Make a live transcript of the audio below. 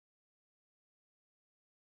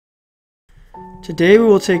Today we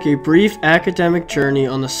will take a brief academic journey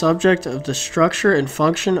on the subject of the structure and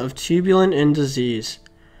function of tubulin in disease.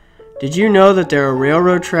 Did you know that there are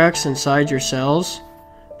railroad tracks inside your cells?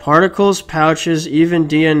 Particles, pouches, even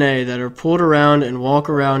DNA that are pulled around and walk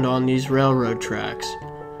around on these railroad tracks.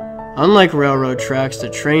 Unlike railroad tracks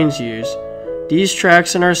that trains use, these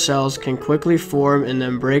tracks in our cells can quickly form and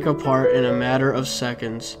then break apart in a matter of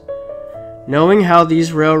seconds. Knowing how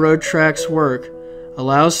these railroad tracks work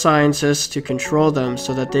allows scientists to control them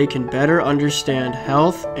so that they can better understand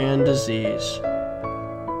health and disease.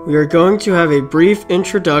 We are going to have a brief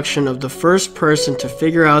introduction of the first person to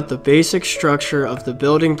figure out the basic structure of the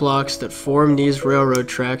building blocks that form these railroad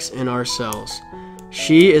tracks in our cells.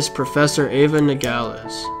 She is Professor Eva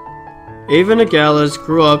Nogales. Eva Nogales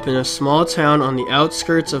grew up in a small town on the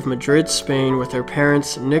outskirts of Madrid, Spain with her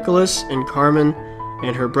parents Nicholas and Carmen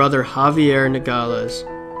and her brother Javier Nogales.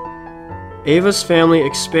 Eva's family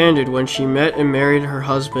expanded when she met and married her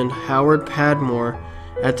husband Howard Padmore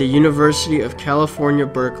at the University of California,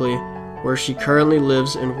 Berkeley, where she currently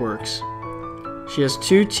lives and works. She has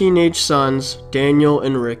two teenage sons, Daniel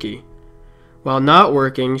and Ricky. While not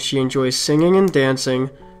working, she enjoys singing and dancing,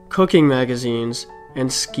 cooking magazines,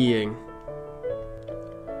 and skiing.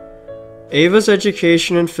 Eva's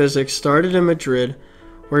education in physics started in Madrid,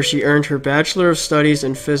 where she earned her Bachelor of Studies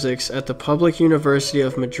in Physics at the Public University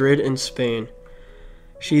of Madrid in Spain.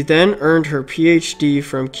 She then earned her PhD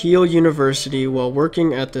from Kiel University while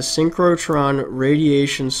working at the synchrotron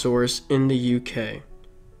radiation source in the UK.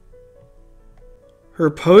 Her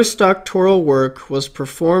postdoctoral work was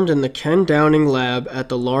performed in the Ken Downing Lab at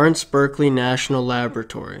the Lawrence Berkeley National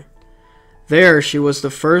Laboratory. There, she was the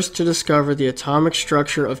first to discover the atomic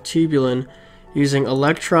structure of tubulin using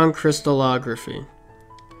electron crystallography.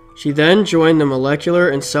 She then joined the Molecular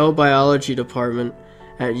and Cell Biology Department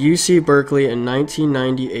at UC Berkeley in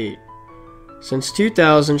 1998. Since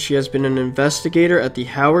 2000, she has been an investigator at the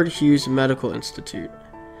Howard Hughes Medical Institute.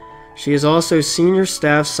 She is also Senior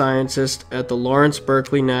Staff Scientist at the Lawrence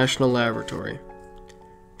Berkeley National Laboratory.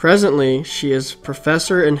 Presently, she is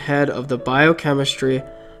Professor and Head of the Biochemistry,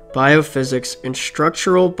 Biophysics, and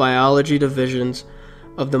Structural Biology Divisions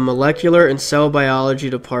of the Molecular and Cell Biology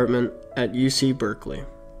Department at UC Berkeley.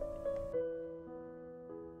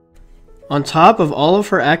 On top of all of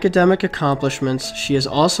her academic accomplishments, she is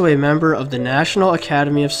also a member of the National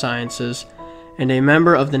Academy of Sciences and a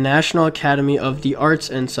member of the National Academy of the Arts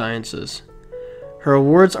and Sciences. Her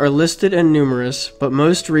awards are listed and numerous, but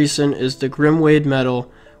most recent is the Grimwade Medal,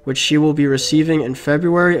 which she will be receiving in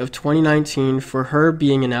February of 2019 for her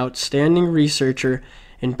being an outstanding researcher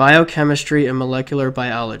in biochemistry and molecular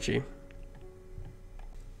biology.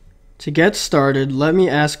 To get started, let me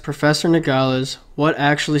ask Professor Nogales what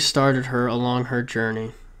actually started her along her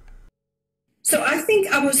journey. So I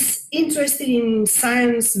think I was interested in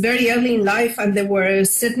science very early in life, and there were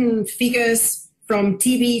certain figures from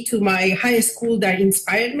TV to my high school that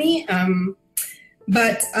inspired me.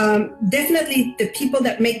 But definitely the people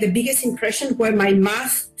that make the biggest impression were my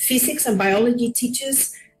math, physics, and biology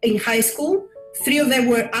teachers in high school. 3 of them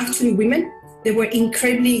were actually women. They were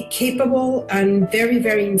incredibly capable and very,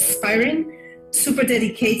 very inspiring, super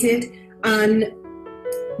dedicated, and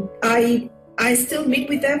I still meet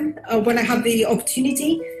with them when I have the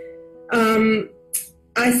opportunity.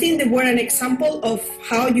 I think they were an example of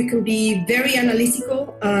how you can be very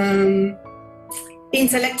analytical,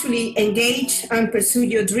 intellectually engaged, and pursue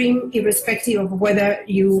your dream irrespective of whether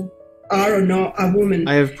you are or not a woman.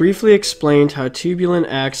 I have briefly explained how tubulin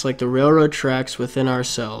acts like the railroad tracks within our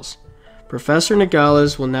cells. Professor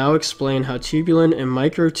Nogales will now explain how tubulin and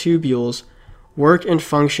microtubules work and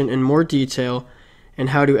function in more detail and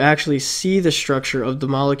how to actually see the structure of the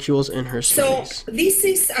molecules in her studies. So this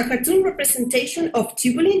is a cartoon representation of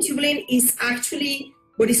tubulin. Tubulin is actually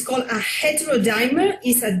what is called a heterodimer.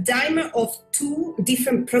 It's a dimer of 2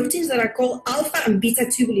 different proteins that are called alpha and beta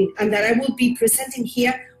tubulin, and that I will be presenting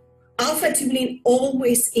here. Alpha tubulin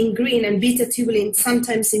always in green and beta tubulin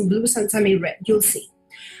sometimes in blue, sometimes in red. You'll see.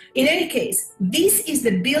 In any case, this is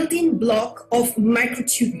the building block of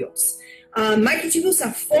microtubules. Microtubules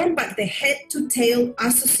are formed by the head-to-tail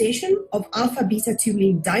association of alpha-beta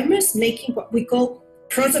tubulin dimers, making what we call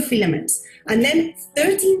protofilaments. And then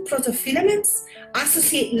 13 protofilaments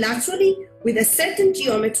associate laterally with a certain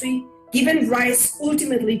geometry, giving rise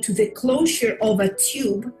ultimately to the closure of a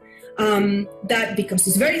tube that, because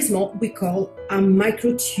it's very small, we call a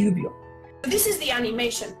microtubule. This is the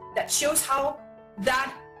animation that shows how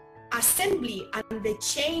that assembly and the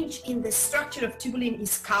change in the structure of tubulin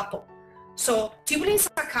is coupled. So tubulins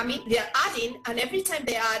are coming, they are adding, and every time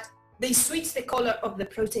they add, they switch the color of the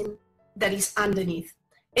protein that is underneath.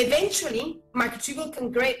 Eventually, microtubule can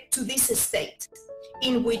get to this state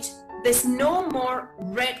in which there's no more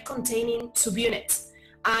red containing subunits,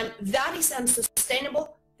 and that is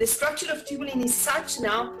unsustainable. The structure of tubulin is such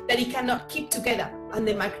now that it cannot keep together and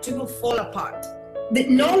the microtubule fall apart. The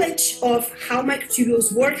knowledge of how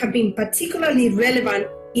microtubules work have been particularly relevant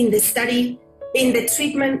in the study, in the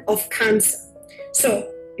treatment of cancer.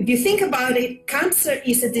 So if you think about it, cancer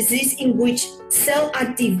is a disease in which cells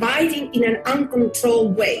are dividing in an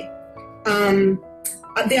uncontrolled way.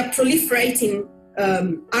 They are proliferating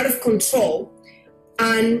out of control.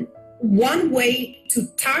 And one way to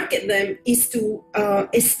target them is to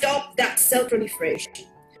stop that cell proliferation.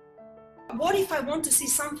 What if I want to see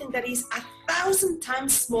something that is 1,000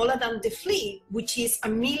 times smaller than the flea, which is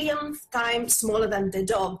 1,000,000th time smaller than the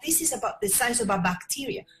dog? This is about the size of a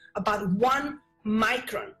bacteria, about 1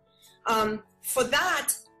 micron. For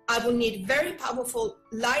that, I will need very powerful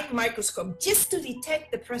light microscope just to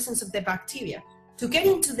detect the presence of the bacteria. To get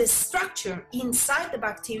into the structure inside the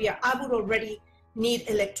bacteria, I would already need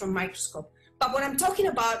electron microscope. But what I'm talking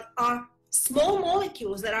about are small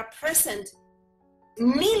molecules that are present,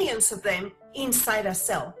 millions of them inside a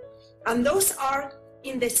cell. And those are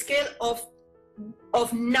in the scale of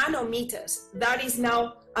nanometers. That is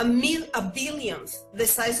now a billionth the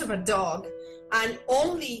size of a dog. And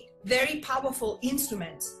only very powerful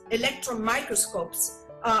instruments, electron microscopes,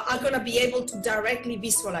 are going to be able to directly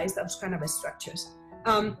visualize those kind of structures.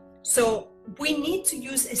 So we need to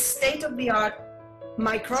use a state-of-the-art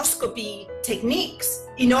microscopy techniques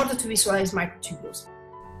in order to visualize microtubules.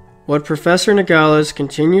 What Professor Nogales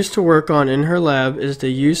continues to work on in her lab is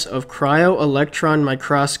the use of cryo-electron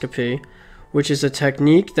microscopy, which is a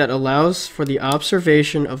technique that allows for the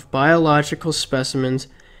observation of biological specimens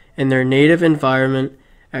in their native environment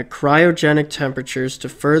at cryogenic temperatures to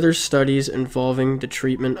further studies involving the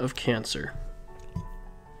treatment of cancer.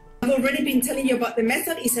 I've already been telling you about the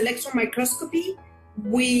method. It's electron microscopy.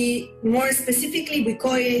 More specifically, we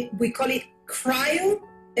call it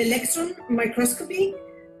cryo-electron microscopy.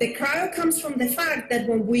 The cryo comes from the fact that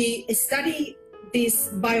when we study these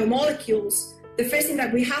biomolecules, the first thing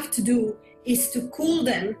that we have to do is to cool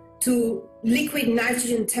them to liquid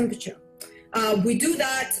nitrogen temperature. We do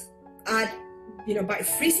that by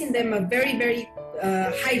freezing them at very, very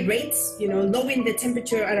high rates, lowering the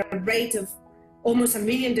temperature at a rate of almost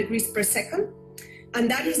 1,000,000 degrees per second. And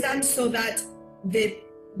that is done so that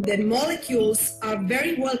the molecules are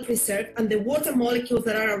very well preserved, and the water molecules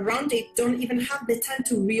that are around it don't even have the time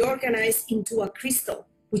to reorganize into a crystal,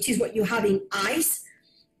 which is what you have in ice,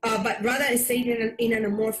 but rather it stays in an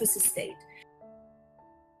amorphous state.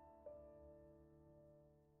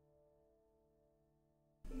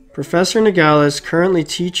 Professor Nogales currently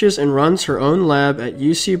teaches and runs her own lab at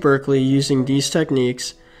UC Berkeley using these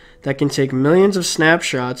techniques that can take millions of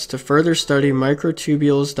snapshots to further study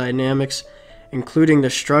microtubules dynamics, including the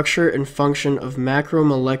structure and function of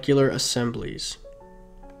macromolecular assemblies.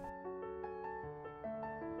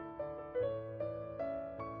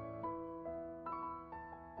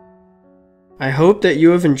 I hope that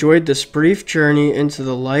you have enjoyed this brief journey into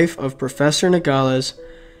the life of Professor Nogales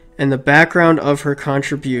and the background of her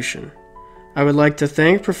contribution. I would like to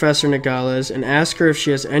thank Professor Nogales and ask her if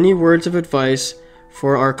she has any words of advice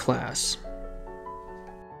for our class.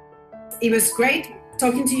 It was great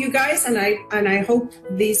talking to you guys, and I hope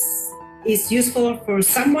this is useful for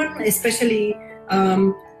someone, especially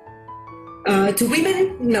to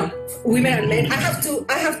women. No, women are men. I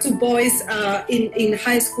have two boys in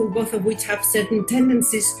high school, both of which have certain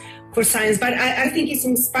tendencies for science, but I think it's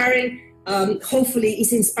inspiring. Hopefully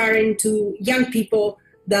it's inspiring to young people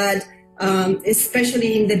that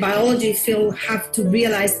especially in the biology field have to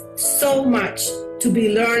realize so much to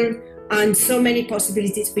be learned and so many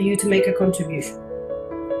possibilities for you to make a contribution.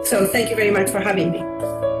 So thank you very much for having me.